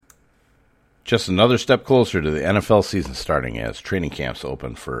just another step closer to the NFL season starting as training camps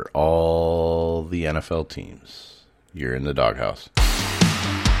open for all the NFL teams. You're in the Dawghouse.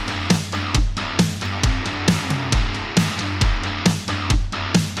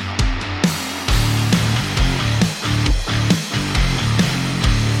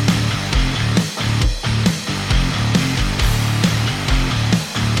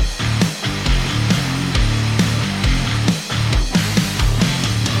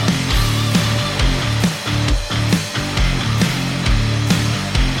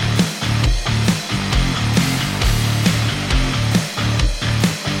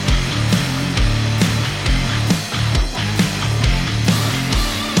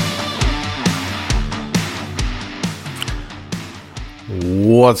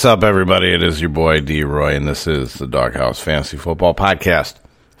 What's up, everybody? It is your boy D-Roy, and this is the Dawghouse Fantasy Football Podcast.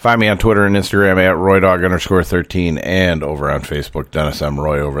 Find me on Twitter and Instagram at RoyDog_13 and over on Facebook, Dennis M.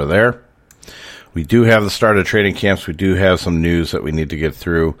 Roy over there. We do have the start of training camps. We do have some news that we need to get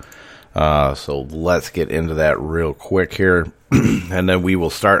through. So let's get into that real quick here. And then we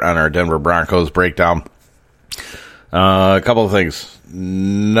will start on our Denver Broncos breakdown. A couple of things.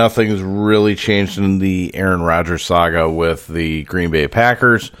 Nothing's really changed in the Aaron Rodgers saga with the Green Bay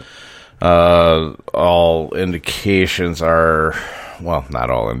Packers. All indications are, well,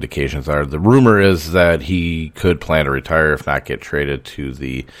 not all indications are. The rumor is that he could plan to retire, if not get traded to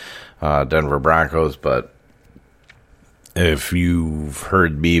the Denver Broncos. But if you've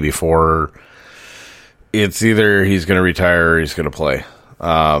heard me before, it's either he's going to retire or he's going to play.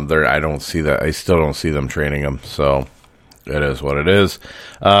 I don't see that. I still don't see them training him. So it is what it is.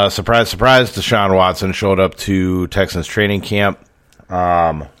 Surprise, surprise, Deshaun Watson showed up to Texans training camp.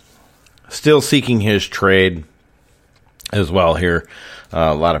 Still seeking his trade as well here.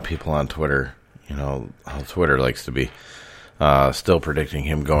 A lot of people on Twitter, you know how Twitter likes to be, still predicting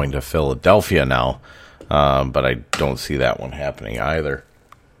him going to Philadelphia now. But I don't see that one happening either.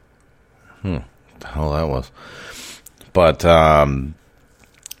 What the hell that was. But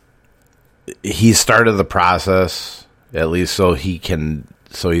he started the process, at least so he's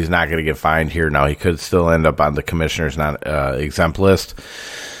not going to get fined here. Now, he could still end up on the commissioner's not exempt list,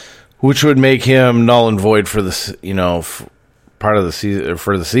 which would make him null and void for this, part of the season,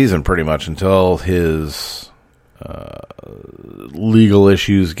 for the season pretty much, until his legal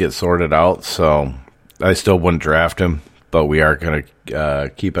issues get sorted out. So I still wouldn't draft him, but we are going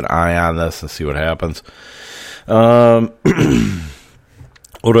to keep an eye on this and see what happens.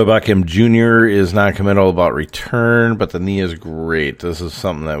 Odell Beckham Jr. is non-committal about return, but the knee is great. This is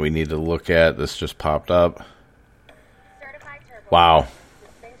something that we need to look at. This just popped up. Wow.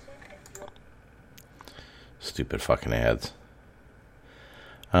 Stupid fucking ads.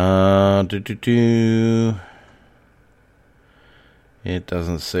 It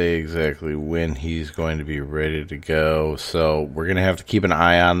doesn't say exactly when he's going to be ready to go, so we're going to have to keep an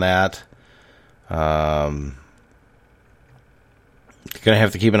eye on that. Gonna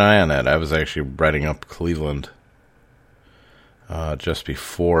have to keep an eye on that. I was actually writing up Cleveland just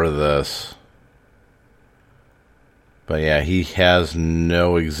before this. But yeah, he has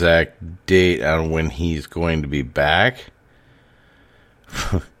no exact date on when he's going to be back.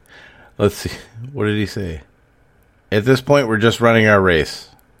 Let's see. What did he say? At this point, we're just running our race,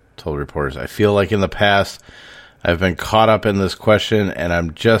 told reporters. I feel like in the past, I've been caught up in this question, and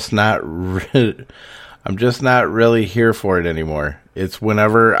I'm just not really here for it anymore. It's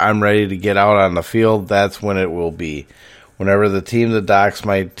whenever I'm ready to get out on the field, that's when it will be. Whenever the team that docks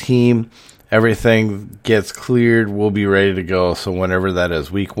my team, everything gets cleared, we'll be ready to go. So whenever that is,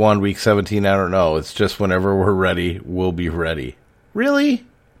 week 1, week 17, I don't know. It's just whenever we're ready, we'll be ready. Really?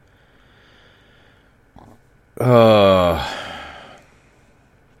 Good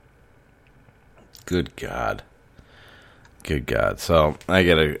God. Good God. So I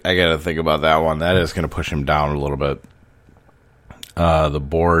gotta think about that one. That is gonna push him down a little bit. The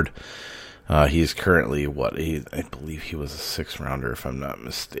board, he's currently I believe he was a 6th rounder, if I'm not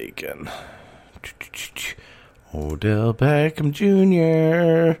mistaken. Odell Beckham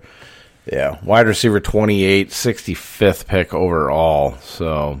Jr. Yeah, wide receiver 28, 65th pick overall.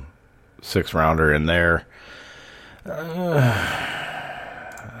 So 6th rounder in there.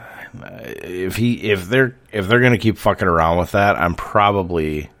 If they're gonna keep fucking around with that, I'm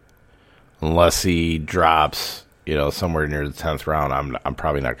probably, unless he drops, somewhere near the 10th round, I'm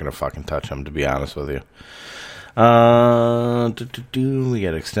probably not gonna fucking touch him, to be honest with you. We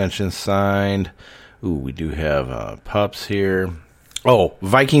got extensions signed. Ooh, we do have pups here. Oh,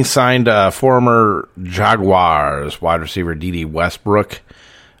 Vikings signed former Jaguars wide receiver D.D. Westbrook,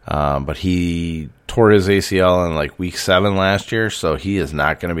 but he tore his ACL in week 7 last year, so he is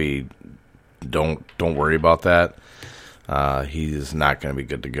not going to be don't worry about that. He's not going to be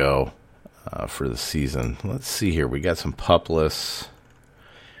good to go for the season. Let's see here. We got some pup lists.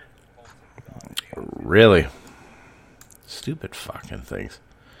 Really? Stupid fucking things.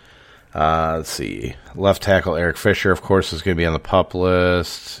 Let's see. Left tackle Eric Fisher, of course, is going to be on the pup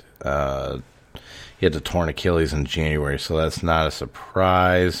list. He had the torn Achilles in January, so that's not a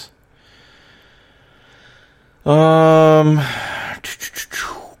surprise.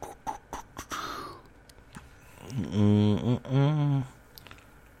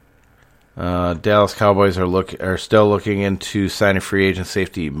 Dallas Cowboys are still looking into signing free agent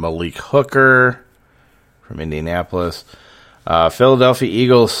safety Malik Hooker from Indianapolis. Philadelphia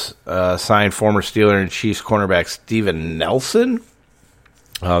Eagles signed former Steeler and Chiefs cornerback Steven Nelson.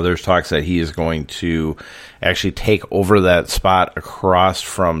 There's talks that he is going to actually take over that spot across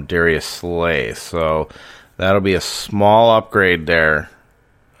from Darius Slay. So that'll be a small upgrade there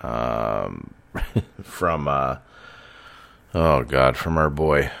from our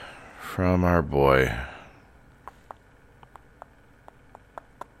boy.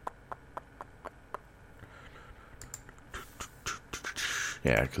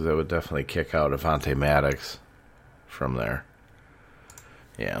 Yeah, because that would definitely kick out Avonte Maddox from there.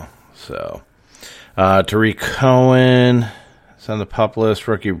 Yeah, so Tariq Cohen is on the pup list.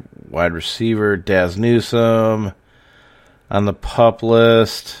 Rookie wide receiver Daz Newsome on the pup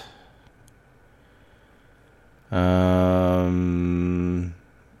list.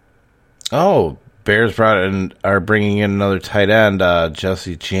 Bears are bringing in another tight end,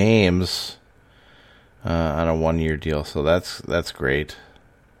 Jesse James, on a 1-year deal. So that's great.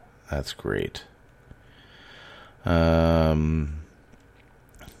 That's great.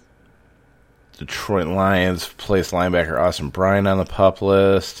 Detroit Lions placed linebacker Austin Bryant on the pup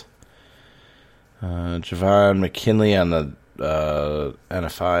list. Javon McKinley on the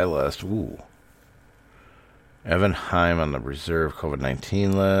NFI list. Ooh. Evan Heim on the reserve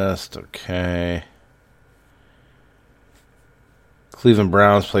COVID-19 list. Okay. Cleveland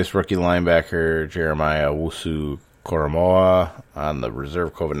Browns placed rookie linebacker Jeremiah Wusu-Koromoa on the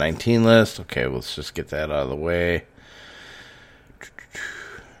reserve COVID-19 list. Okay, let's just get that out of the way.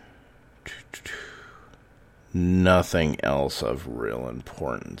 Nothing else of real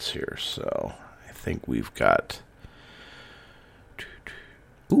importance here, so I think we've got...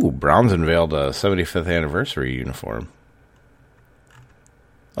 Browns unveiled a 75th anniversary uniform.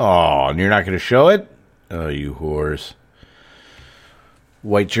 Oh, and you're not going to show it? Oh, you whores.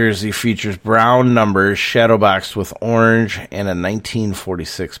 White jersey features brown numbers shadowboxed with orange and a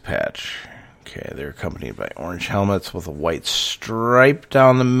 1946 patch. Okay, they're accompanied by orange helmets with a white stripe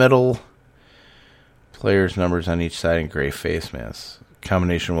down the middle. Players' numbers on each side and gray face masks.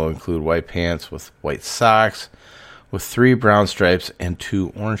 Combination will include white pants with white socks with 3 brown stripes and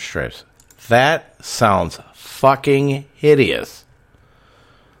 2 orange stripes. That sounds fucking hideous.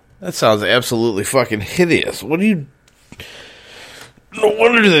 That sounds absolutely fucking hideous. What do you... No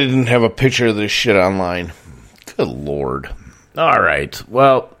wonder they didn't have a picture of this shit online. Good Lord. All right.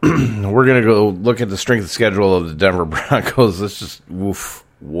 Well, we're going to go look at the strength of schedule of the Denver Broncos. Let's just woof.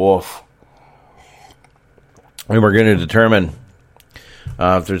 And we're going to determine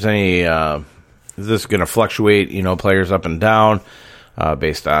if there's any... is this going to fluctuate, players up and down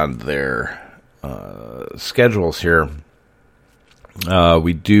based on their schedules here?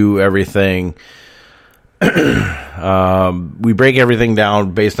 We do everything... we break everything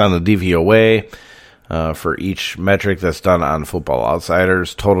down based on the DVOA for each metric that's done on Football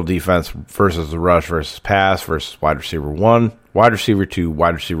Outsiders. Total defense versus the rush versus pass versus wide receiver 1, wide receiver 2,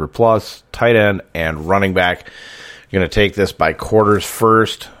 wide receiver plus, tight end, and running back. You're going to take this by quarters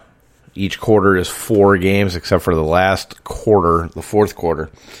first. Each quarter is 4 games except for the last quarter, the fourth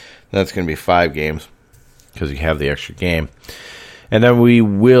quarter. That's going to be 5 games because you have the extra game. And then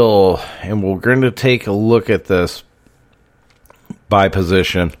we're going to take a look at this by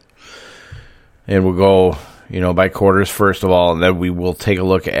position. And we'll go, by quarters first of all. And then we will take a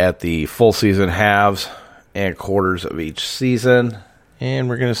look at the full season halves and quarters of each season. And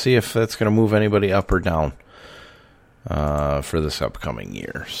we're going to see if that's going to move anybody up or down for this upcoming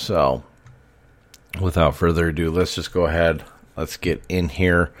year. So, without further ado, let's just go ahead. Let's get in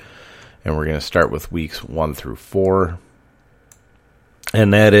here. And we're going to start with weeks 1 through 4.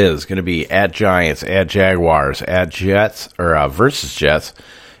 And that is going to be at Giants, at Jaguars, at Jets, or versus Jets,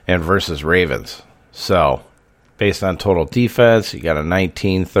 and versus Ravens. So, based on total defense, you got a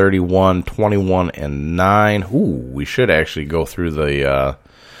 19, 31, 21, and 9. Ooh, we should actually go through the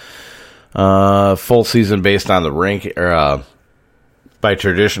full season based on the rank, or by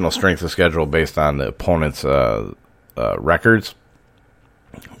traditional strength of schedule based on the opponent's records,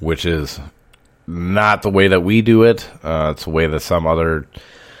 which is not the way that we do it. It's the way that some other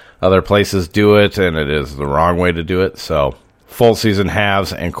places do it, and it is the wrong way to do it. So full season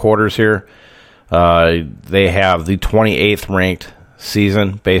halves and quarters here. They have the 28th ranked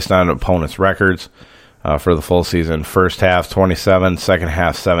season based on opponents' records for the full season. First half 27, second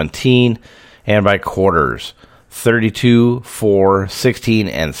half 17, and by quarters 32, 4, 16,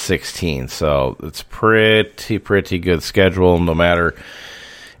 and 16. So it's pretty good schedule, no matter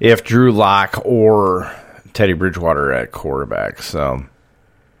if Drew Lock or Teddy Bridgewater at quarterback. So,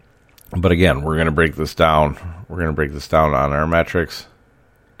 but again, we're going to break this down. We're going to break this down on our metrics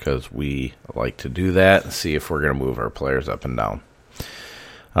because we like to do that and see if we're going to move our players up and down.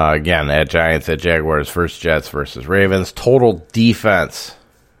 Again, at Giants, at Jaguars, versus Jets, versus Ravens. Total defense,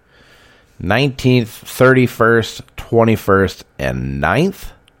 19th, 31st, 21st, and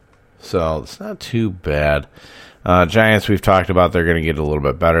 9th. So it's not too bad. Giants, we've talked about, they're going to get a little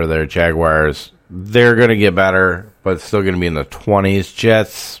bit better there. Jaguars, they're going to get better, but still going to be in the 20s.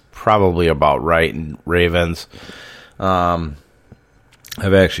 Jets, probably about right. And Ravens, I've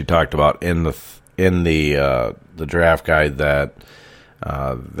actually talked about in the draft guide that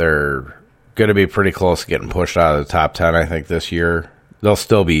they're going to be pretty close to getting pushed out of the top 10, I think, this year. They'll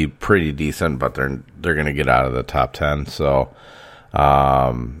still be pretty decent, but they're going to get out of the top 10. So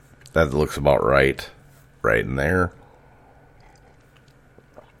that looks about right in there.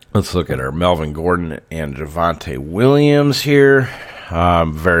 Let's look at our Melvin Gordon and Javonte Williams here.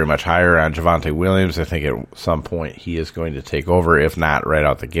 Very much higher on Javonte Williams. I think at some point he is going to take over, if not right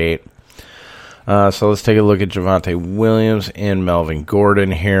out the gate. So let's take a look at Javonte Williams and Melvin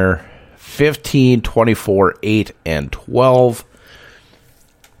Gordon here. 15, 24, 8, and 12.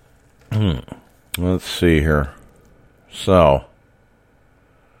 Let's see here. So,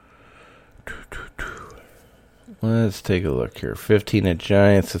 let's take a look here. 15 at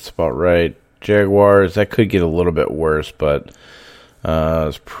Giants, that's about right. Jaguars, that could get a little bit worse, but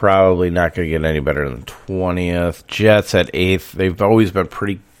it's probably not going to get any better than 20th. Jets at 8th. They've always been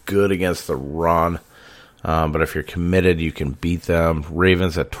pretty good against the run, but if you're committed, you can beat them.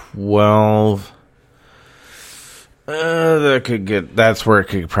 Ravens at 12. That's where it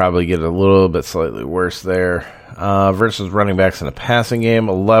could probably get a little bit slightly worse there. Versus running backs in a passing game,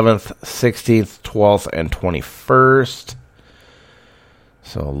 11th, 16th, 12th, and 21st.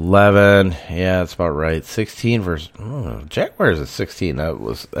 So 11, yeah, that's about right. 16 versus Jaguars at 16.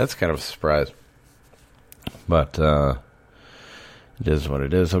 That's kind of a surprise, but it is what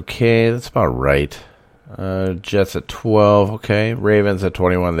it is. Okay, that's about right. Jets at 12. Okay, Ravens at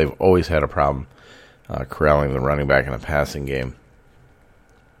 21. They've always had a problem corralling the running back in a passing game,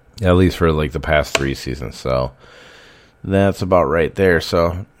 at least for like the past 3 seasons. So that's about right there.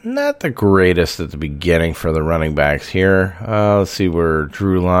 So not the greatest at the beginning for the running backs here. Let's see where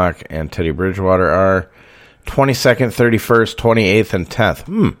Drew Lock and Teddy Bridgewater are. 22nd, 31st, 28th, and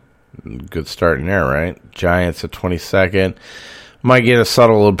 10th. Good start in there, right? Giants at 22nd. Might get a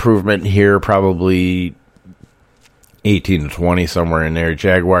subtle improvement here, probably 18 to 20, somewhere in there.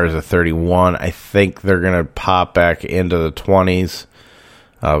 Jaguars at 31. I think they're going to pop back into the 20s,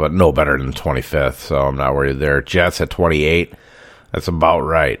 but no better than 25th, so I'm not worried there. Jets at 28. That's about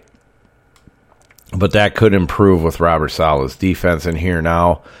right. But that could improve with Robert Saleh's defense in here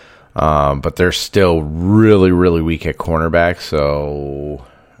now, but they're still really, really weak at cornerback, so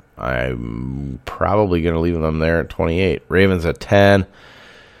I'm probably going to leave them there at 28. Ravens at 10.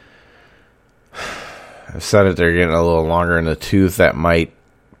 I've said it, they're getting a little longer in the tooth. That might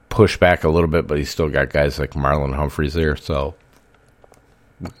push back a little bit, but he's still got guys like Marlon Humphreys there, so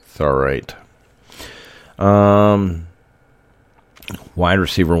it's all right. Wide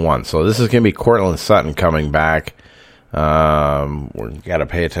receiver 1. So this is going to be Cortland Sutton coming back. We've got to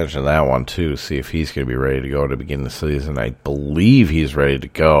pay attention to that one, too, see if he's going to be ready to go to begin the season. I believe he's ready to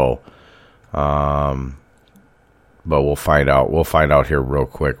go. But we'll find out. We'll find out here real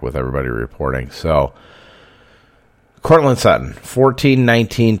quick with everybody reporting. So, Cortland Sutton, 14,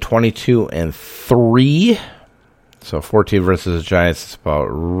 19, 22, and 3. So, 14 versus the Giants is about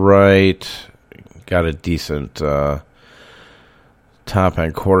right. Got a decent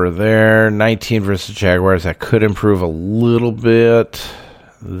top-end quarter there. 19 versus Jaguars. That could improve a little bit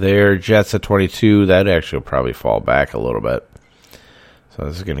there. Jets at 22. That actually will probably fall back a little bit. So,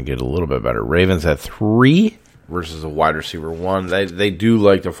 this is going to get a little bit better. Ravens at 3. Versus a wide receiver 1. They do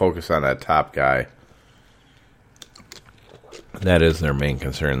like to focus on that top guy. That is their main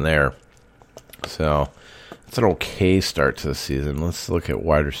concern there. So, it's an okay start to the season. Let's look at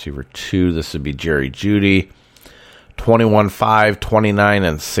wide receiver 2. This would be Jerry Jeudy. 21, 5, 29,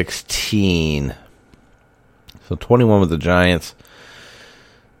 and 16. So, 21 with the Giants.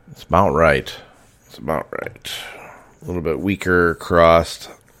 It's about right. That's about right. A little bit weaker across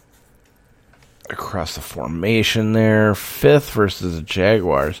the formation there. 5th versus the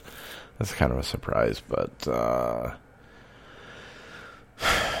Jaguars. That's kind of a surprise, but I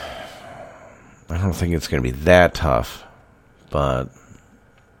don't think it's going to be that tough. But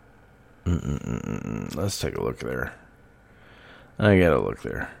let's take a look there. I got to look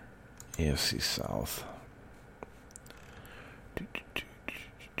there. AFC South.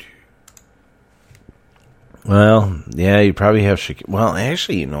 Well, yeah, you probably have well,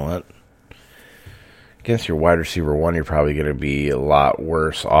 actually, you know what? Against your wide receiver 1, you're probably going to be a lot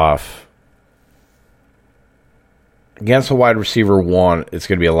worse off. Against the wide receiver 1, it's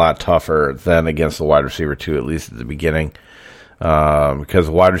going to be a lot tougher than against the wide receiver 2, at least at the beginning. Because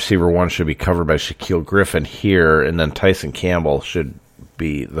the wide receiver 1 should be covered by Shaquille Griffin here, and then Tyson Campbell should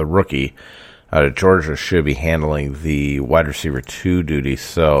be the rookie out of Georgia, should be handling the wide receiver 2 duty.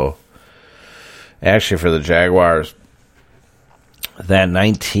 So, actually, for the Jaguars, that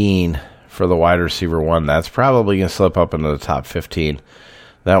 19 for the wide receiver 1, that's probably going to slip up into the top 15.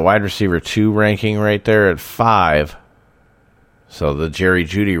 That wide receiver 2 ranking right there at 5, so the Jerry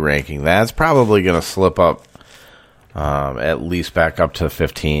Jeudy ranking, that's probably going to slip up at least back up to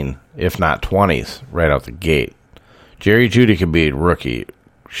 15, if not 20s, right out the gate. Jerry Jeudy can beat a rookie,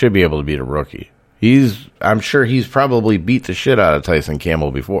 should be able to beat a rookie. I'm sure he's probably beat the shit out of Tyson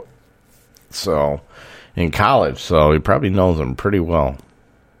Campbell before. So, in college, so he probably knows him pretty well.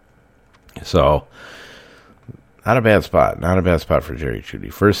 So, not a bad spot. Not a bad spot for Jerry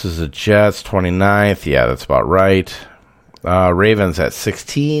Jeudy. Versus the Jets, 29th. Yeah, that's about right. Ravens at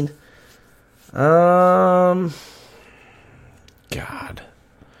 16. God.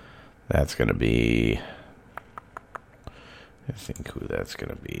 That's going to be... I think who that's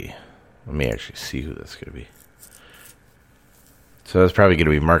going to be. Let me actually see who that's going to be. So that's probably going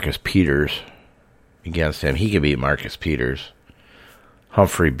to be Marcus Peters against him. He could beat Marcus Peters.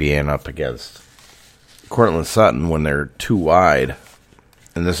 Humphrey being up against Cortland Sutton when they're too wide.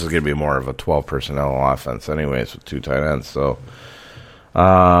 And this is going to be more of a 12 personnel offense anyways with 2 tight ends. So,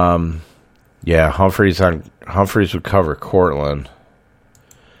 yeah, Humphreys would cover Cortland.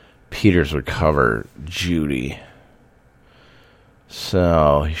 Peters would cover Jeudy.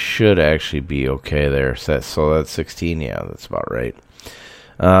 So he should actually be okay there. So that's 16. Yeah, that's about right.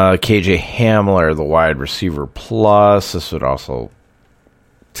 KJ Hamler, the wide receiver plus. This would also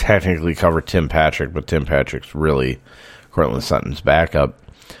technically cover Tim Patrick, but Tim Patrick's really Cortland Sutton's backup.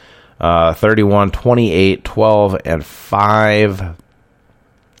 31, 28, 12, and 5.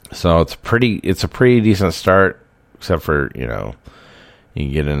 So it's a pretty decent start, except for, you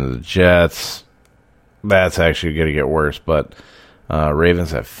can get into the Jets. That's actually going to get worse, but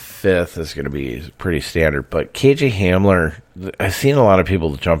Ravens at 5th is going to be pretty standard. But KJ Hamler, I've seen a lot of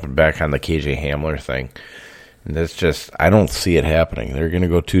people jumping back on the KJ Hamler thing. And that's just, I don't see it happening. They're going to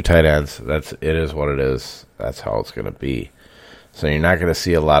go 2 tight ends. It is what it is. That's how it's going to be. So you're not going to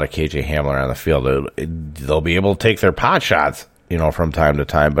see a lot of KJ Hamler on the field. They'll be able to take their pot shots, from time to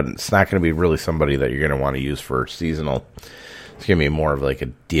time, but it's not going to be really somebody that you're going to want to use for seasonal. It's going to be more of like a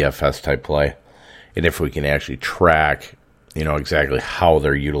DFS type play. And if we can actually track, exactly how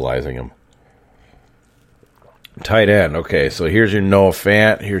they're utilizing them. Tight end. Okay, so here's your Noah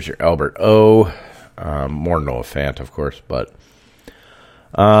Fant. Here's your Albert O. More Noah Fant, of course, but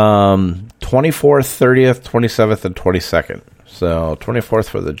 24th, 30th, 27th, and 22nd. So 24th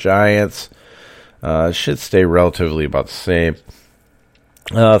for the Giants. Should stay relatively about the same.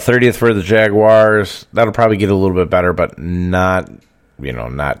 30th for the Jaguars. That'll probably get a little bit better, but not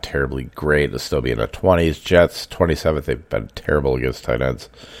terribly great. It'll still be in the 20s. Jets, 27th. They've been terrible against tight ends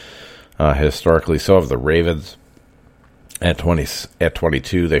historically. So have the Ravens at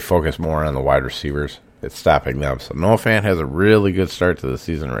 22. They focus more on the wide receivers. It's stopping them. So Noah Fant has a really good start to the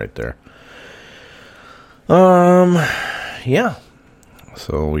season right there. Yeah.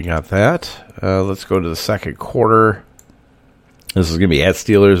 So we got that. Let's go to the second quarter. This is going to be at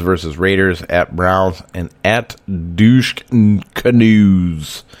Steelers versus Raiders, at Browns, and at Douche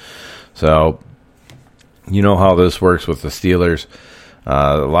Canoes. So, you know how this works with the Steelers.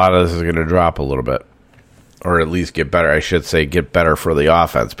 A lot of this is going to drop a little bit. Or at least get better. I should say get better for the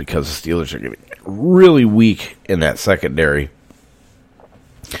offense, because the Steelers are going to get really weak in that secondary.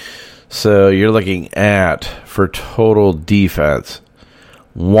 So you're looking at, for total defense,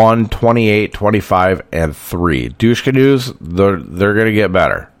 1, 28, 25, and 3. Douche Canoes, they're going to get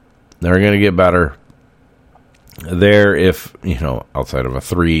better. They're going to get better. There, if, outside of a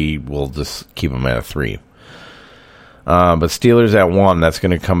 3, we'll just keep them at a 3. But Steelers at 1, that's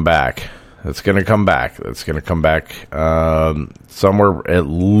going to come back. That's going to come back somewhere at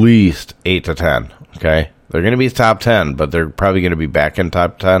least 8 to 10 Okay? They're going to be top 10, but they're probably going to be back in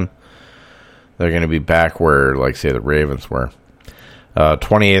top 10. They're going to be back where, like, say, the Ravens were.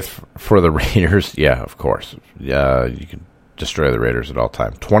 28th for the Raiders. Yeah, of course. Yeah, you can destroy the Raiders at all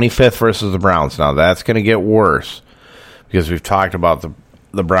time. 25th versus the Browns. Now, that's going to get worse because we've talked about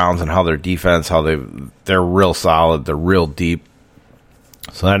the Browns and how their defense, how they're real solid, they're real deep.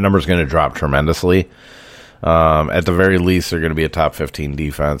 So that number's going to drop tremendously. At the very least, they're going to be a top 15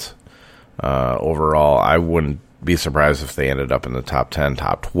 defense. Overall, I wouldn't be surprised if they ended up in the top 10,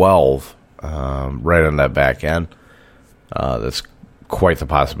 top 12, right on that back end. That's quite the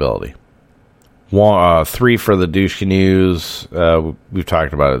possibility. 3 for the douche canoes. We've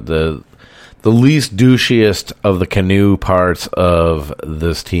talked about it. The least douchiest of the canoe parts of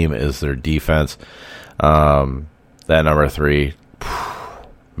this team is their defense. That number 3,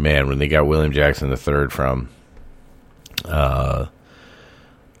 man, when they got William Jackson III from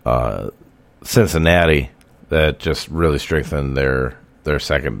Cincinnati, that just really strengthened their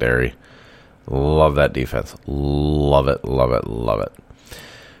secondary. Love that defense. Love it, love it, love it.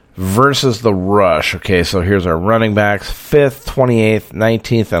 Versus the rush. Okay, so here's our running backs. 5th, 28th,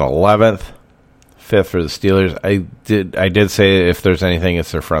 19th, and 11th. 5th for the Steelers. I did say if there's anything,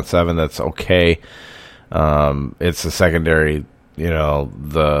 it's their front 7. That's okay. It's the secondary. You know,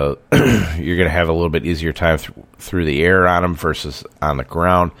 you're going to have a little bit easier time through the air on them versus on the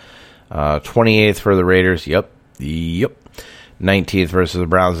ground. 28th for the Raiders. Yep. 19th versus the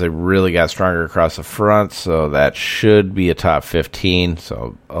Browns. They really got stronger across the front, so that should be a top 15.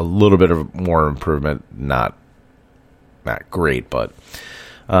 So a little bit of more improvement. Not great, but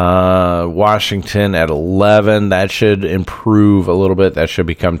Washington at 11. That should improve a little bit. That should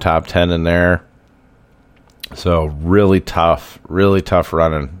become top 10 in there. So really tough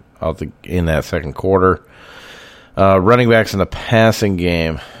running out in that second quarter. Running backs in the passing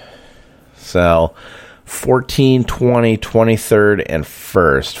game. So 14, 20, 23rd, and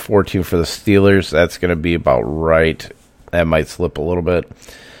 1st. 14 for the Steelers. That's going to be about right. That might slip a little bit.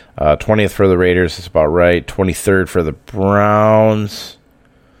 20th for the Raiders. That's about right. 23rd for the Browns.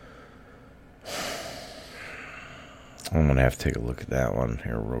 I'm going to have to take a look at that one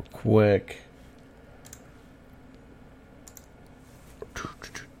here real quick.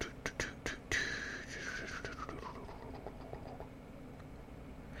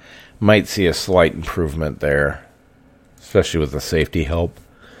 Might see a slight improvement there, especially with the safety help.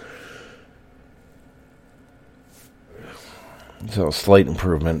 So slight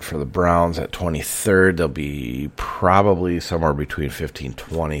improvement for the Browns at 23rd. They'll be probably somewhere between 15,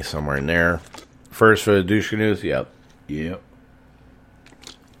 20, somewhere in there. 1st for the douche canoes. Yep.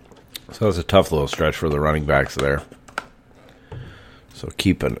 So it's a tough little stretch for the running backs there. So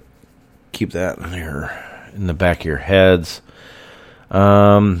keep that in the back of your heads.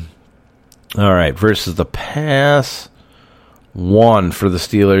 All right, versus the pass, 1 for the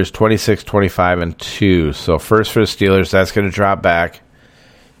Steelers, 26, 25, and 2. So 1st for the Steelers, that's going to drop back.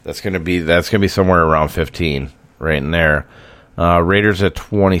 That's going to be somewhere around 15, right in there. Raiders at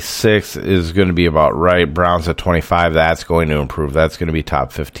 26 is going to be about right. Browns at 25, that's going to improve. That's going to be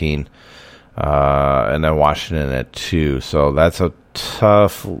top 15. And then Washington at 2. So that's a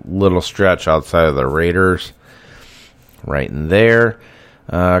tough little stretch outside of the Raiders, right in there.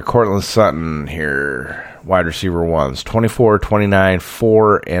 Cortland Sutton here, wide receiver 1s, 24, 29,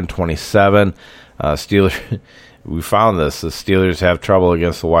 4, and 27. Steelers, we found this. The Steelers have trouble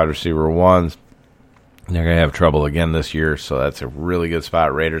against the wide receiver 1s. They're going to have trouble again this year, so that's a really good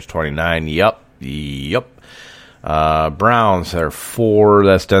spot. Raiders, 29. Yep. Browns are 4.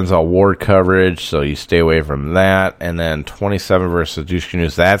 That's Denzel Ward coverage, so you stay away from that. And then 27 versus Douche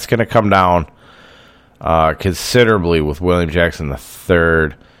Canoes. That's going to come down considerably with William Jackson III.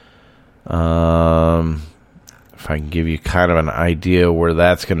 If I can give you kind of an idea where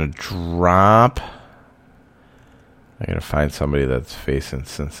that's going to drop, I got to find somebody that's facing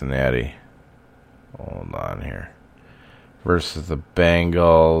Cincinnati. Hold on here. Versus the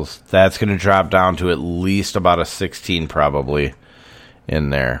Bengals, that's going to drop down to at least about a 16 probably in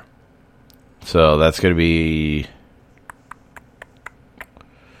there. So that's going to be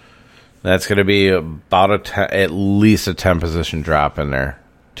about at least a 10 position drop in there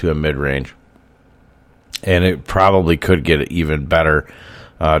to a mid-range. And it probably could get even better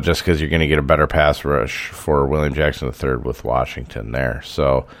just because you're going to get a better pass rush for William Jackson III with Washington there.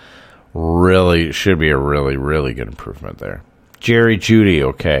 So really should be a really, really good improvement there. Jerry Jeudy,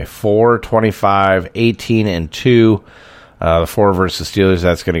 okay, 4, 25, 18, and 2. The 4 versus Steelers,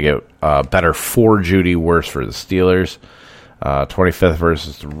 that's going to get better for Jeudy, worse for the Steelers. 25th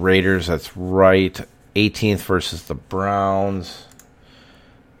versus the Raiders, that's right. 18th versus the Browns.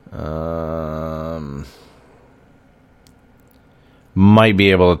 19th might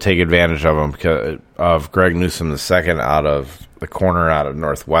be able to take advantage of him because of Greg Newsome II out of the corner out of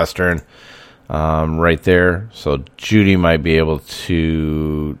Northwestern. Right there, so Judy might be able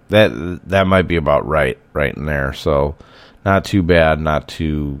to that might be about right in there. So not too bad, not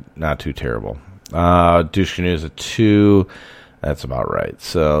too terrible. Dushkanu at 2, that's about right.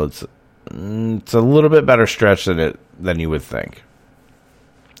 So it's a little bit better stretch than you would think.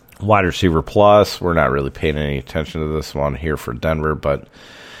 Wide receiver plus, we're not really paying any attention to this one here for Denver, but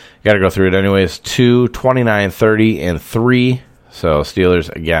got to go through it anyways. 2, 29, 30, and 3. So Steelers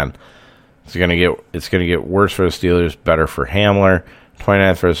again. It's gonna get worse for the Steelers, better for Hamler.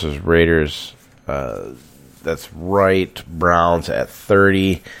 29th versus Raiders. That's right. Browns at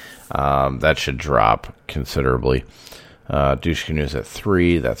 30. That should drop considerably. Dushkanu's at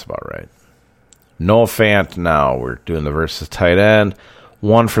 3. That's about right. Noah Fant now. We're doing the versus tight end.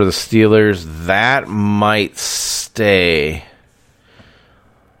 1 for the Steelers. That might stay.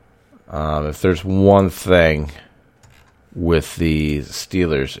 If there's one thing with the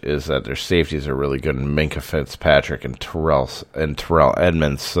Steelers is that their safeties are really good in Minkah Fitzpatrick and Terrell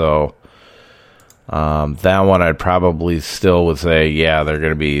Edmonds. So that one I'd probably still would say, yeah, they're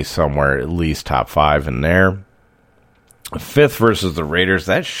going to be somewhere at least top 5 in there. 5th versus the Raiders,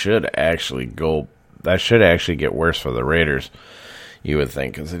 that should actually get worse for the Raiders, you would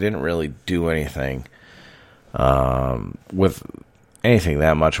think, because they didn't really do anything with anything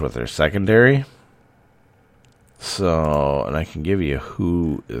that much with their secondary. So, and I can give you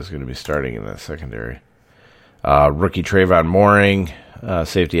who is going to be starting in that secondary. Rookie Trayvon Mooring,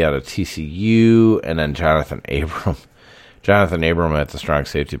 safety out of TCU, and then Jonathan Abram. Jonathan Abram at the strong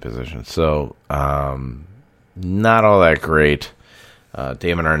safety position. So, not all that great.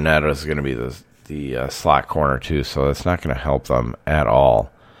 Damon Arnett is going to be the slot corner too, so that's not going to help them at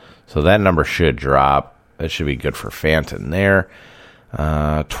all. So that number should drop. That should be good for Fanton there.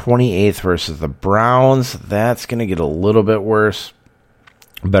 28th versus the Browns. That's going to get a little bit worse.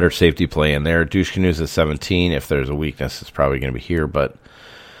 Better safety play in there. Dushkanu's at 17. If there's a weakness, it's probably going to be here, but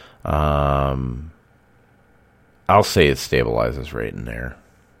I'll say it stabilizes right in there.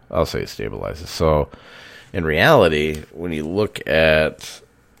 I'll say it stabilizes. So in reality, when you look at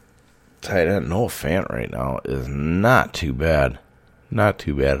tight end, Noah Fant right now is not too bad. Not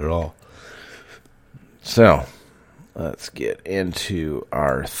too bad at all. So let's get into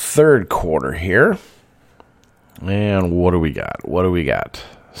our third quarter here. And what do we got?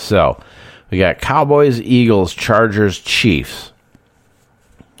 So, we got Cowboys, Eagles, Chargers, Chiefs.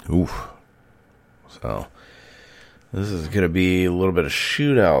 Oof. So, this is going to be a little bit of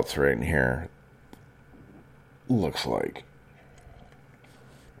shootouts right in here. Looks like.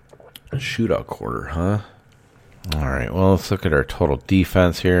 A shootout quarter, huh? All right, well, let's look at our total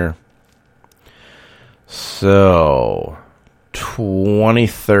defense here. So,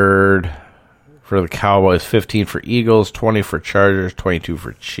 23rd for the Cowboys, 15 for Eagles, 20 for Chargers, 22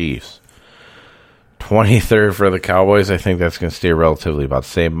 for Chiefs. 23rd for the Cowboys. I think that's going to stay relatively about the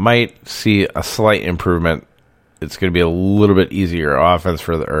same. Might see a slight improvement. It's going to be a little bit easier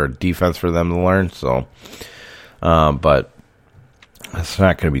defense for them to learn. So, but it's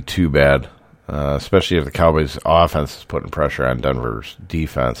not going to be too bad, especially if the Cowboys' offense is putting pressure on Denver's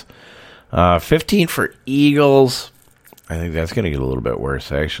defense. 15 for Eagles. I think that's going to get a little bit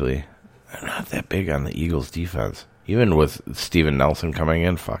worse, actually. I'm not that big on the Eagles' defense. Even with Steven Nelson coming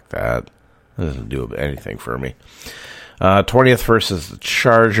in, fuck that. That doesn't do anything for me. 20th versus the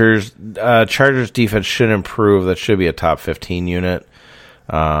Chargers. Chargers' defense should improve. That should be a top 15 unit.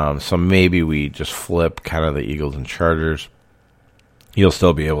 So maybe we just flip kind of the Eagles and Chargers. You'll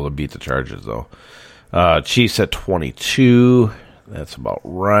still be able to beat the Chargers, though. Chiefs at 22. That's about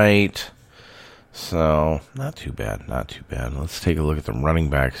right. So, not too bad. Let's take a look at the running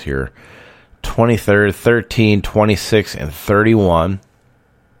backs here. 23rd, 13, 26, and 31.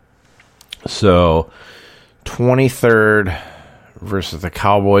 So, 23rd versus the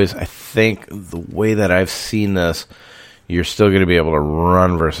Cowboys. I think the way that I've seen this, you're still going to be able to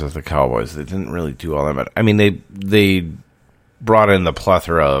run versus the Cowboys. They didn't really do all that much. I mean, they brought in the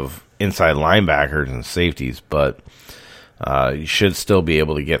plethora of inside linebackers and safeties, but you should still be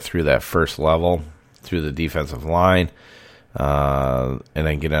able to get through that first level, through the defensive line, and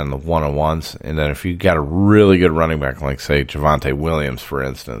then get on the one-on-ones. And then if you've got a really good running back, like, say, Javonte Williams, for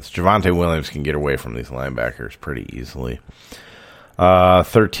instance, Javonte Williams can get away from these linebackers pretty easily.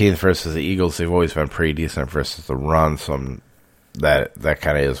 13th versus the Eagles. They've always been pretty decent versus the run, so that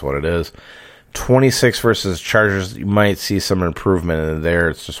kind of is what it is. 26 versus Chargers. You might see some improvement in there.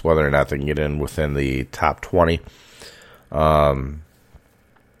 It's just whether or not they can get in within the top 20. Not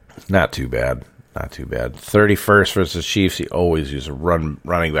too bad. Not too bad. 31st versus Chiefs. He always uses a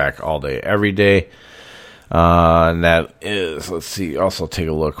running back all day, every day. And that is, let's see, also take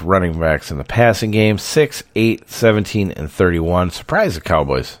a look. Running backs in the passing game, 6, 8, 17, and 31. Surprise the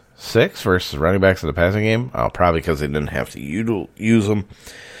Cowboys. 6 versus running backs in the passing game? Oh, probably because they didn't have to use them.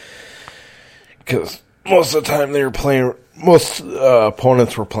 Because most of the time they were playing, most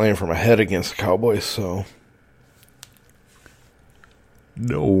opponents were playing from ahead against the Cowboys, so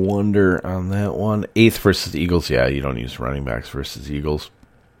no wonder on that one. 8th versus Eagles. Yeah, you don't use running backs versus Eagles.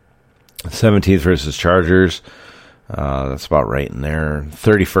 17th versus Chargers. That's about right in there.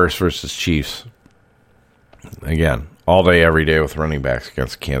 31st versus Chiefs. Again, all day, every day with running backs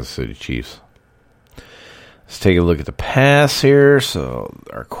against the Kansas City Chiefs. Let's take a look at the pass here. So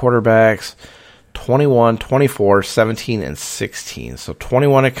our quarterbacks, 21, 24, 17, and 16. So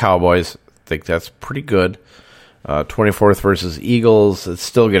 21 at Cowboys. I think that's pretty good. 24th versus Eagles. That's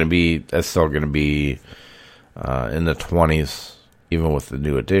still going to be in the 20s, even with the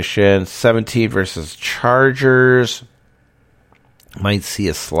new addition. 17 versus Chargers. Might see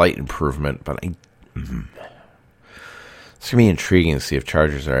a slight improvement, but it's going to be intriguing to see if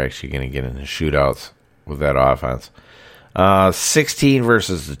Chargers are actually going to get into shootouts with that offense. 16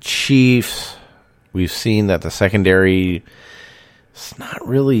 versus the Chiefs. We've seen that the secondary, it's not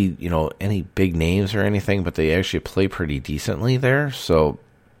really, any big names or anything, but they actually play pretty decently there. So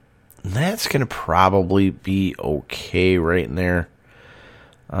that's going to probably be okay right in there.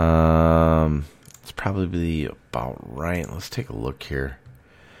 It's probably about right. Let's take a look here.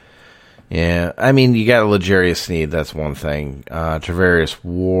 Yeah, I mean, you got a L'Jarius Sneed. That's one thing. Travarius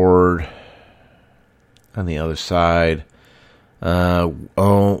Ward on the other side.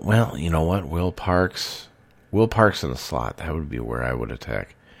 Well, you know what? Will Parks in the slot. That would be where I would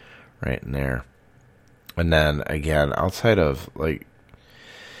attack, right in there. And then again, outside of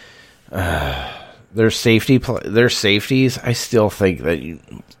their safeties, I still think that you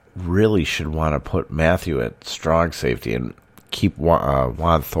really should want to put Matthew at strong safety and keep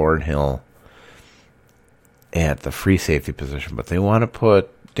Juan Thornhill at the free safety position. But they want to put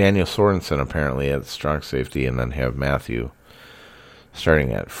Daniel Sorensen apparently at strong safety and then have Matthew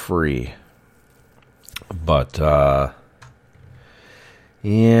starting at free. But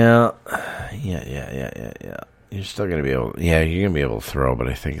yeah. You're still going to be able... Yeah, you're going to be able to throw, but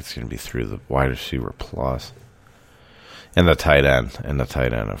I think it's going to be through the wide receiver plus. And the tight end.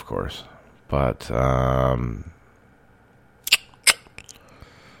 Of course. But,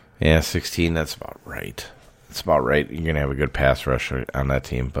 yeah, 16, that's about right. That's about right. You're going to have a good pass rush on that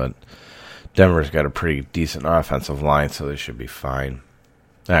team, but Denver's got a pretty decent offensive line, so they should be fine.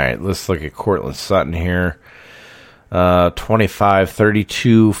 All right, let's look at Cortland Sutton here. 25,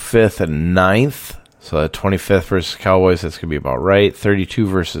 32, 5th, and 9th. So 25th versus Cowboys, that's going to be about right. 32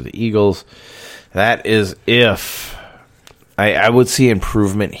 versus the Eagles. That is if. I would see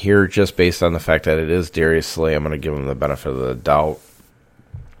improvement here just based on the fact that it is Darius Slay. I'm going to give him the benefit of the doubt.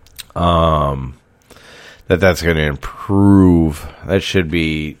 That's going to improve. That should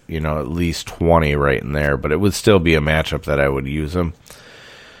be, at least 20 right in there. But it would still be a matchup that I would use him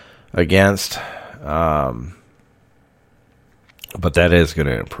against. But that is going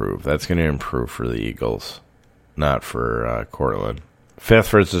to improve. That's going to improve for the Eagles, not for Cortland. 5th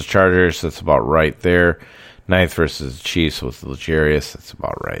versus Chargers, that's about right there. 9th versus Chiefs with L'Jarius, that's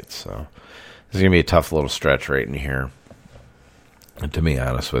about right. So this is going to be a tough little stretch right in here, to be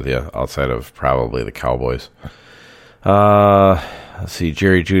honest with you, outside of probably the Cowboys. Let's see,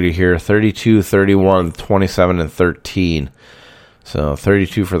 Jerry Jeudy here, 32, 31, 27, and 13. So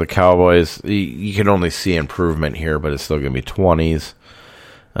 32 for the Cowboys. You can only see improvement here, but it's still going to be 20s.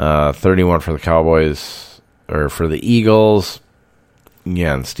 31 for the Cowboys, or for the Eagles.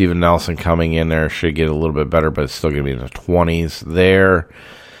 Again, Steven Nelson coming in there should get a little bit better, but it's still going to be in the 20s there.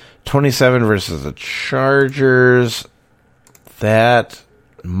 27 versus the Chargers. That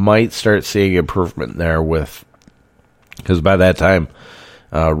might start seeing improvement there because by that time,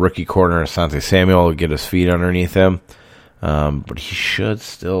 rookie corner Asante Samuel will get his feet underneath him. But he should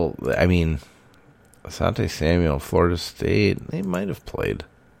still, Asante Samuel, Florida State, they might have played.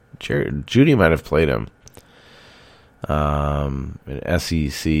 Jeudy might have played him.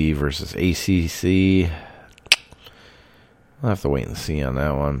 SEC versus ACC. I'll have to wait and see on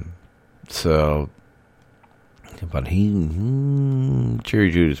that one. So, but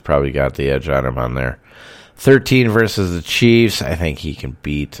Jerry Jeudy's probably got the edge on him on there. 13 versus the Chiefs. I think he can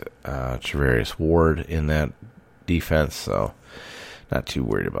beat Travarius Ward in that defense, so not too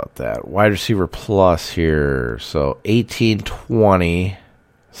worried about that. Wide receiver plus here. So 18, 20,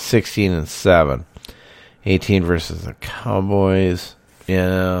 16, and 7. 18 versus the Cowboys.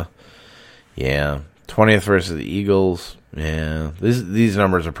 Yeah. Yeah. 20th versus the Eagles. Yeah. These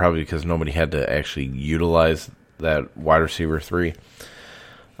numbers are probably because nobody had to actually utilize that wide receiver 3.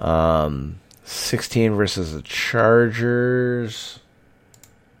 16 versus the Chargers.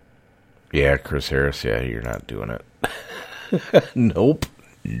 Yeah, Chris Harris. Yeah, you're not doing it. Nope.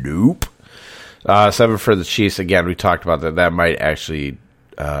 7 for the Chiefs. Again, we talked about that. That might actually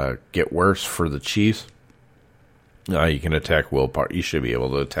get worse for the Chiefs. You can attack Will Parks. You should be able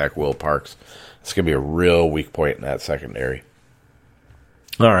to attack Will Parks. It's going to be a real weak point in that secondary.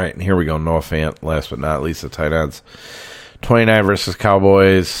 All right, and here we go. Noah Fant, last but not least, the tight ends. 29 versus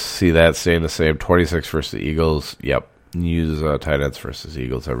Cowboys. See that staying the same. 26 versus the Eagles. Yep. Use tight ends versus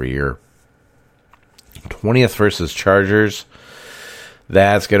Eagles every year. 20th versus Chargers.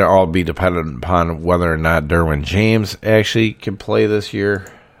 That's going to all be dependent upon whether or not Derwin James actually can play this year.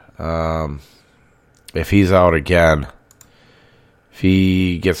 If he's out again, if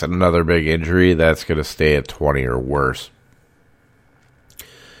he gets another big injury, that's going to stay at 20 or worse.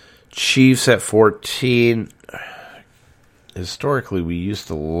 Chiefs at 14. Historically, we used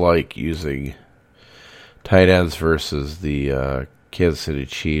to like using tight ends versus the Kansas City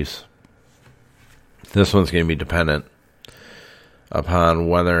Chiefs. This one's going to be dependent upon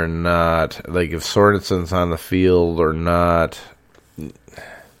whether or not, like if Sorensen's on the field or not.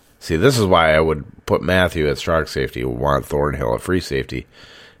 See, this is why I would put Matthew at strong safety, want Thornhill at free safety,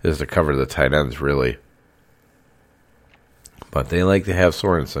 is to cover the tight ends, really. But they like to have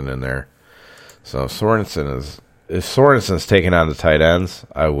Sorensen in there. So if Sorensen's taking on the tight ends,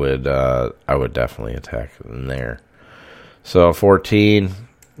 I would definitely attack them there. So 14,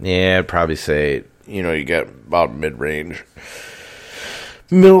 yeah, I'd probably say, you get about mid-range.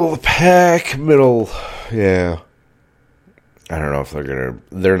 Middle of the pack, yeah. I don't know if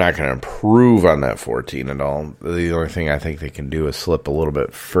they're not gonna improve on that 14 at all. The only thing I think they can do is slip a little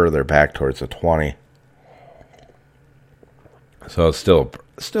bit further back towards the 20. So it's still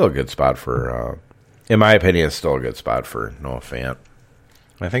a good spot for, in my opinion, it's still a good spot for Noah Fant.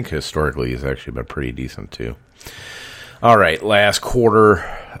 I think historically he's actually been pretty decent too. All right, last quarter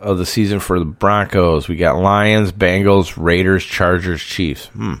of the season for the Broncos. We got Lions, Bengals, Raiders, Chargers, Chiefs.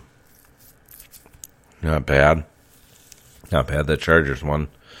 Not bad. Not bad, that Chargers one.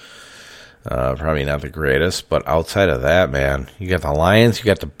 Probably not the greatest, but outside of that, man, you got the Lions, you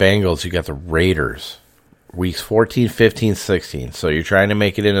got the Bengals, you got the Raiders. Weeks 14, 15, 16. So you're trying to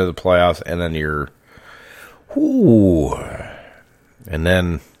make it into the playoffs, and then and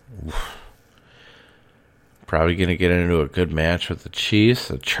then probably going to get into a good match with the Chiefs.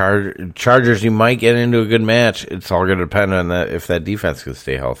 The Chargers, you might get into a good match. It's all going to depend on that if that defense can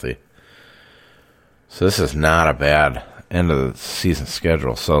stay healthy. So this is not a bad end of the season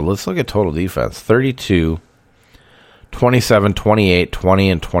schedule. So let's look at total defense. 32, 27, 28, 20,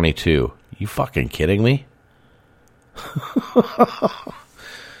 and 22. You fucking kidding me?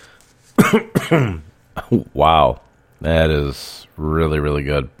 Wow. That is really, really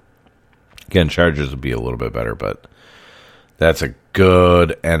good. Again, Chargers would be a little bit better, but that's a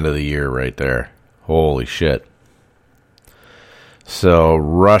good end of the year right there. Holy shit. So,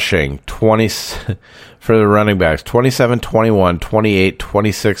 rushing, 20 for the running backs, 27, 21, 28,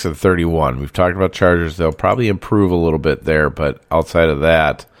 26, and 31. We've talked about Chargers. They'll probably improve a little bit there, but outside of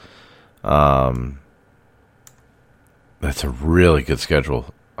that, that's a really good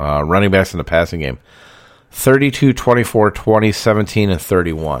schedule. Running backs in the passing game, 32, 24, 20, 17, and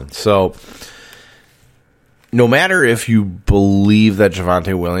 31. So, no matter if you believe that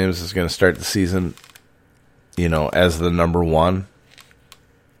Javonte Williams is going to start the season, as the number one,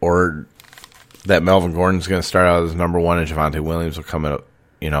 or that Melvin Gordon's going to start out as number one and Javonte Williams will come out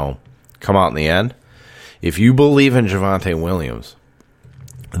in the end. If you believe in Javonte Williams,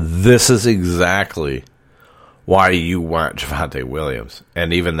 this is exactly why you want Javonte Williams.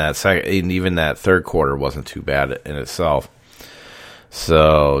 And even that third quarter wasn't too bad in itself.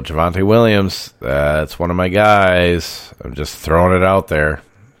 So Javonte Williams, that's one of my guys. I'm just throwing it out there.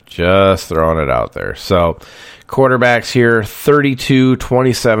 So quarterbacks here, 32,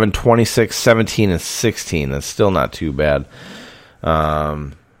 27, 26, 17, and 16. That's still not too bad.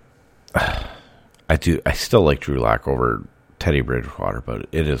 I still like Drew Lock over Teddy Bridgewater, but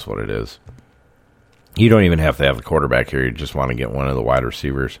it is what it is. You don't even have to have the quarterback here. You just want to get one of the wide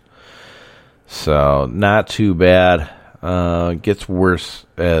receivers. So not too bad. Gets worse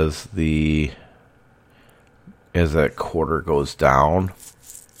as that quarter goes down.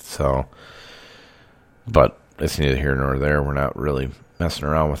 So, but it's neither here nor there. We're not really messing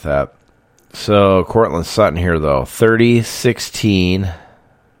around with that. So Cortland Sutton here though, 30, 16.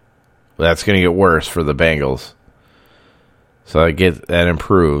 That's going to get worse for the Bengals. So that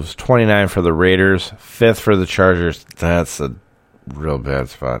improves. 29 for the Raiders, 5th for the Chargers. That's a real bad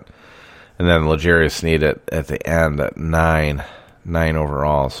spot. And then L'Jarius Sneed at the end at 9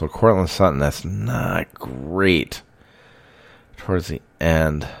 overall. So Cortland Sutton, that's not great towards the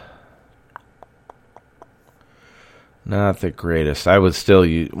end. Not the greatest. I would still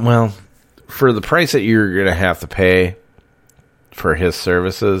use, well, for the price that you're going to have to pay for his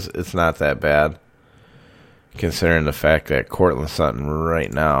services, it's not that bad. Considering the fact that Cortland Sutton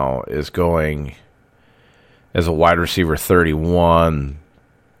right now is going as a wide receiver 31,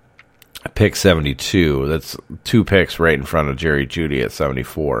 pick 72. That's 2 picks right in front of Jerry Jeudy at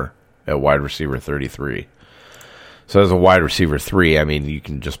 74 at wide receiver 33. So as a wide receiver 3, I mean, you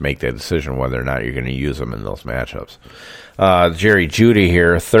can just make that decision whether or not you're going to use them in those matchups. Jerry Jeudy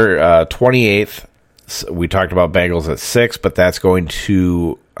here, 28th. We talked about Bengals at 6, but that's going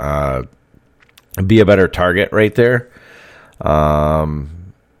to be a better target right there. Oh,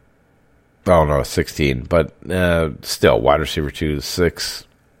 no, 16. But still, wide receiver 2, 6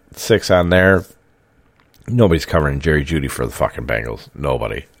 on there. Nobody's covering Jerry Jeudy for the fucking Bengals.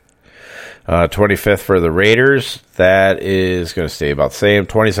 Nobody. 25th for the Raiders. That is going to stay about the same.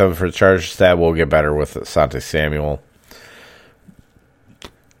 27 for the Chargers. That will get better with Asante Samuel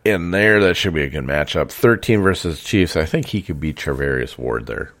in there. That should be a good matchup. 13 versus Chiefs. I think he could beat Charvarius Ward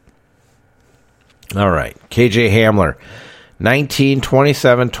there. All right. KJ Hamler. 19,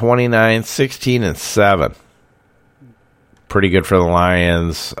 27, 29, 16, and 7. Pretty good for the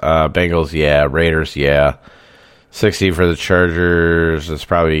Lions. Bengals, yeah. Raiders, yeah. 16 for the Chargers. It's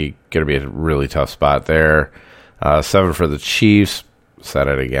probably going to be a really tough spot there. 7 for the Chiefs. Said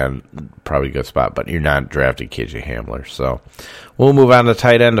it again. Probably a good spot, but you're not drafting KJ Hamler. So we'll move on to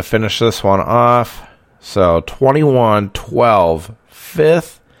tight end to finish this one off. So 21, 12,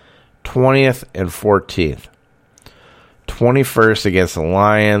 5th, 20th, and 14th. 21st against the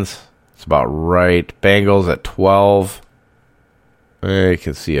Lions. It's about right. Bengals at 12. I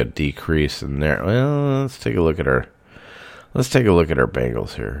can see a decrease in there. Well, let's take a look at our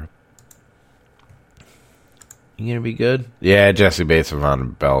Bengals here. You gonna be good? Yeah, Jesse Bates and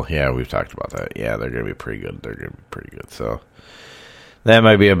Von Bell. Yeah, we've talked about that. Yeah, they're gonna be pretty good. So that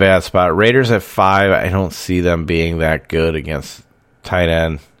might be a bad spot. Raiders at 5. I don't see them being that good against tight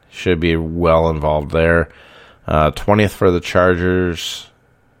end. Should be well involved there. 20th for the Chargers.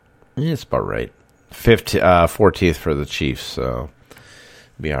 It's about right. 14th for the Chiefs. So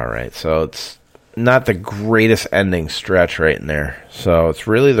be all right. So it's not the greatest ending stretch right in there. So it's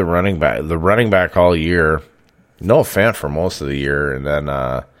really the running back all year. Noah Fant for most of the year, and then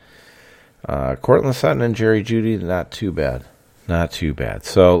Cortland Sutton and Jerry Jeudy, not too bad.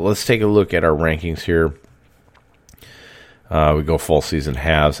 So let's take a look at our rankings here. We go full season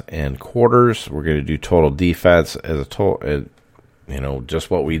halves and quarters. We're going to do total defense as a total,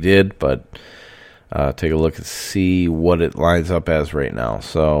 just what we did, but take a look and see what it lines up as right now.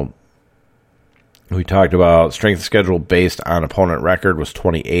 So we talked about strength of schedule based on opponent record was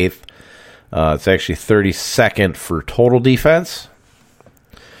 28th. It's actually 32nd for total defense.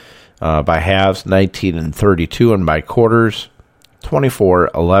 By halves, 19 and 32, and by quarters,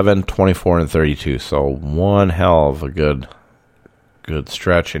 24, 11, 24, and 32. So one hell of a good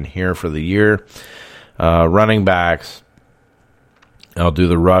stretch in here for the year. Running backs, I'll do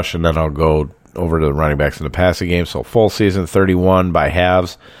the rush, and then I'll go over to the running backs in the passing game. So full season, 31 by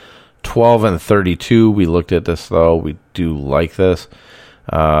halves, 12 and 32. We looked at this, though. We do like this.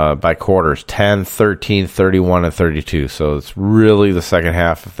 By quarters, 10, 13, 31, and 32. So it's really the second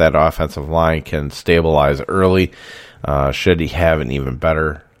half if that offensive line can stabilize early. Should he have an even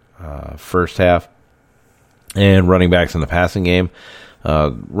better first half. And running backs in the passing game,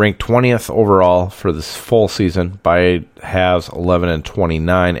 ranked 20th overall for this full season. By halves, 11 and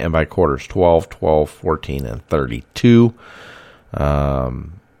 29, and by quarters, 12, 12, 14, and 32.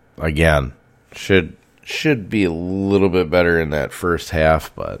 Again, should be a little bit better in that first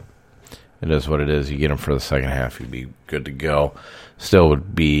half, but it is what it is. You get him for the second half, you'd be good to go. Still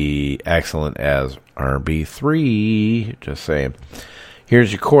would be excellent as RB3, just saying.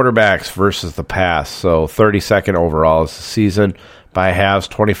 Here's your quarterbacks versus the pass. So 32nd overall is the season. By halves,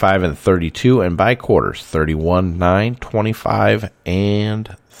 25 and 32, and by quarters, 31, 9, 25,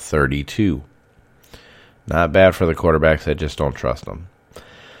 and 32. Not bad for the quarterbacks. I just don't trust them.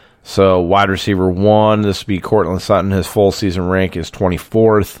 So wide receiver 1, this would be Cortland Sutton. His full season rank is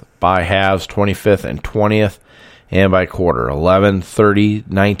 24th. By halves, 25th and 20th. And by quarter, 11, 30,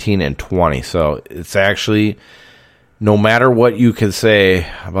 19, and 20. So it's actually, no matter what you can say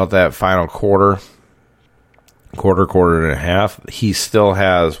about that final quarter and a half, he still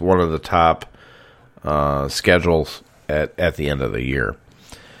has one of the top schedules at the end of the year.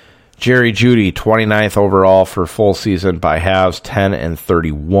 Jerry Jeudy, 29th overall for full season by halves, 10 and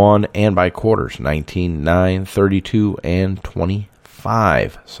 31, and by quarters, 19, 9, 32, and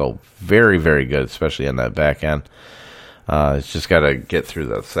 25. So very, very good, especially on that back end. It's just got to get through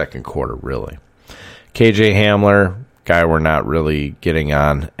the second quarter, really. KJ Hamler, guy we're not really getting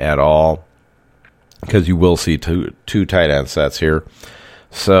on at all, because you will see two tight end sets here.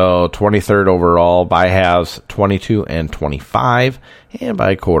 So 23rd overall by halves, 22 and 25, and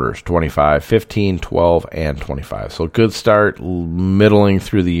by quarters, 25, 15, 12, and 25. So good start, middling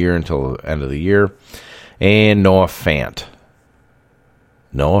through the year until the end of the year. And Noah Fant.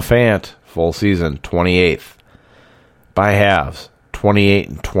 Noah Fant, full season, 28th. By halves, 28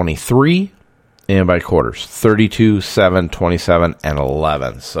 and 23, and by quarters, 32, 7, 27, and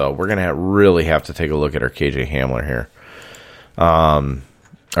 11. So we're going to really have to take a look at our KJ Hamler here.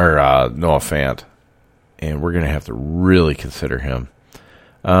 Noah Fant, and we're going to have to really consider him.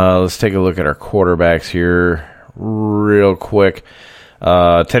 Let's take a look at our quarterbacks here real quick.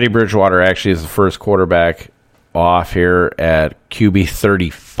 Teddy Bridgewater actually is the first quarterback off here at QB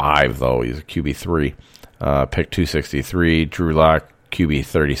 35, though. He's a QB 3. Pick 263. Drew Lock, QB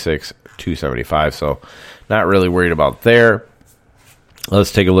 36, 275. So not really worried about there.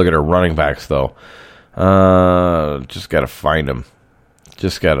 Let's take a look at our running backs, though. Just got to find them.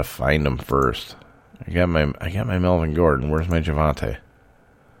 Just got to find them first. I got my Melvin Gordon. Where's my Javonte?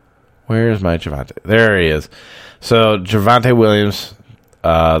 There he is. So Javonte Williams,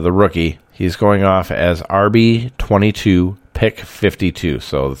 the rookie, he's going off as RB22, pick 52.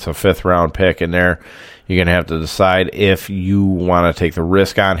 So it's a 5th round pick in there. You're going to have to decide if you want to take the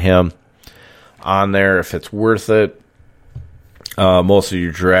risk on him on there, if it's worth it. Most of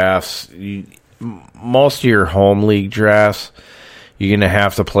your drafts, most of your home league drafts, you're going to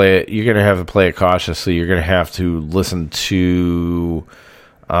have to play it. You're going to have to play it cautiously. You're going to have to listen to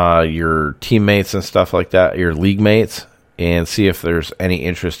your teammates and stuff like that, your league mates, and see if there's any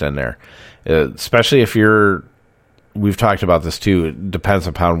interest in there. Especially if we've talked about this too, it depends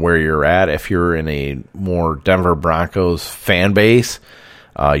upon where you're at. If you're in a more Denver Broncos fan base,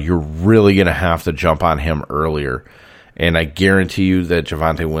 you're really going to have to jump on him earlier. And I guarantee you that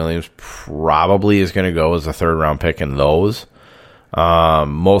Javonte Williams probably is going to go as a 3rd round pick in those.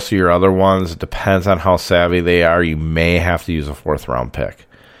 Most of your other ones, it depends on how savvy they are. You may have to use a 4th round pick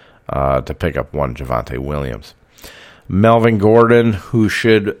to pick up one Javonte Williams. Melvin Gordon, who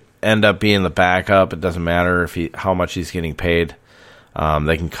should end up being the backup. It doesn't matter how much he's getting paid.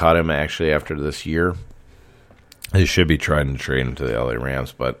 They can cut him actually after this year. They should be trying to trade him to the LA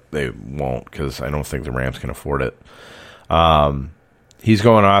Rams, but they won't because I don't think the Rams can afford it. He's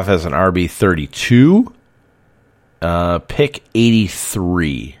going off as an RB32. Pick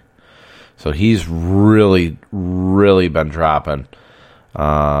 83. So he's really, really been dropping.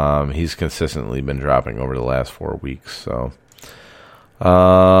 He's consistently been dropping over the last 4 weeks. So,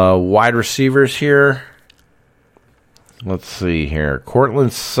 wide receivers here. Let's see here.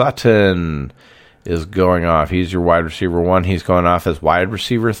 Cortland Sutton is going off. He's your wide receiver 1. He's going off as wide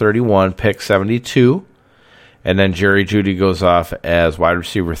receiver 31, pick 72. And then Jerry Jeudy goes off as wide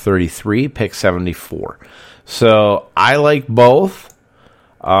receiver 33, pick 74. So I like both.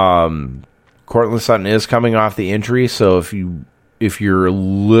 Cortland Sutton is coming off the injury, so if you're a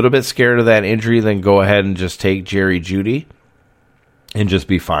little bit scared of that injury, then go ahead and just take Jerry Jeudy and just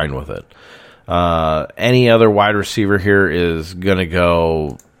be fine with it. Any other wide receiver here is going to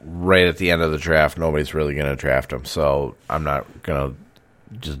go right at the end of the draft. Nobody's really going to draft him, so I'm not going to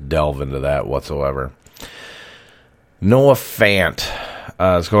just delve into that whatsoever. Noah Fant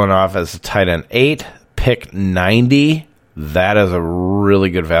is going off as a tight end 8, pick 90. That is a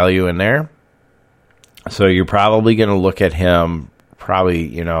really good value in there. So you're probably going to look at him. Probably,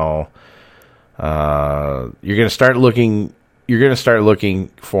 you're going to start looking. You're going to start looking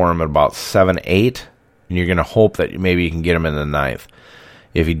for him at about 7, 8, and you're going to hope that maybe you can get him in the 9th.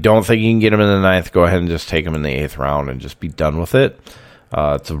 If you don't think you can get him in the 9th, go ahead and just take him in the 8th round and just be done with it.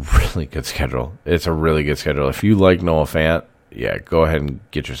 It's a really good schedule. If you like Noah Fant, yeah, go ahead and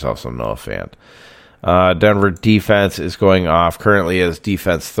get yourself some Noah Fant. Denver defense is going off currently as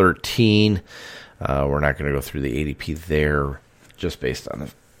defense 13. We're not going to go through the ADP there just based on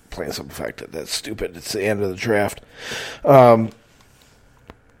the plain simple fact that that's stupid. It's the end of the draft. But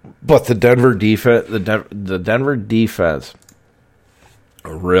the Denver defense, the Denver defense,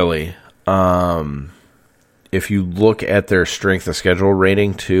 really, if you look at their strength of schedule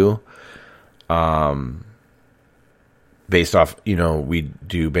rating too, based off, we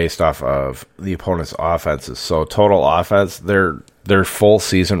do based off of the opponent's offenses. So total offense, their full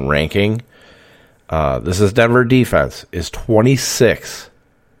season ranking This is Denver defense is 26.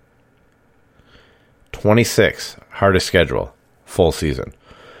 26 hardest schedule full season.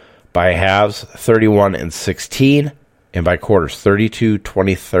 By halves 31 and 16, and by quarters 32,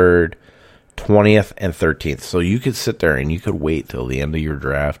 23rd, 20th, and 13th. So you could sit there and you could wait till the end of your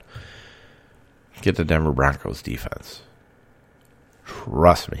draft. Get the Denver Broncos defense.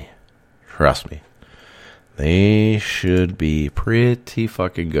 Trust me. They should be pretty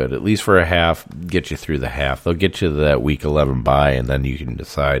fucking good. At least for a half, get you through the half. They'll get you to that week 11 bye, and then you can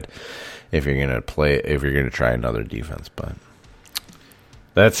decide if you're going to try another defense. But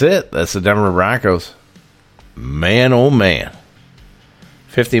that's it. That's the Denver Broncos. Man, oh man.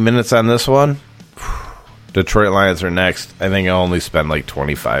 50 minutes on this one. Detroit Lions are next. I think I'll only spend like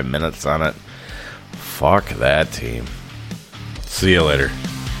 25 minutes on it. Fuck that team. See you later.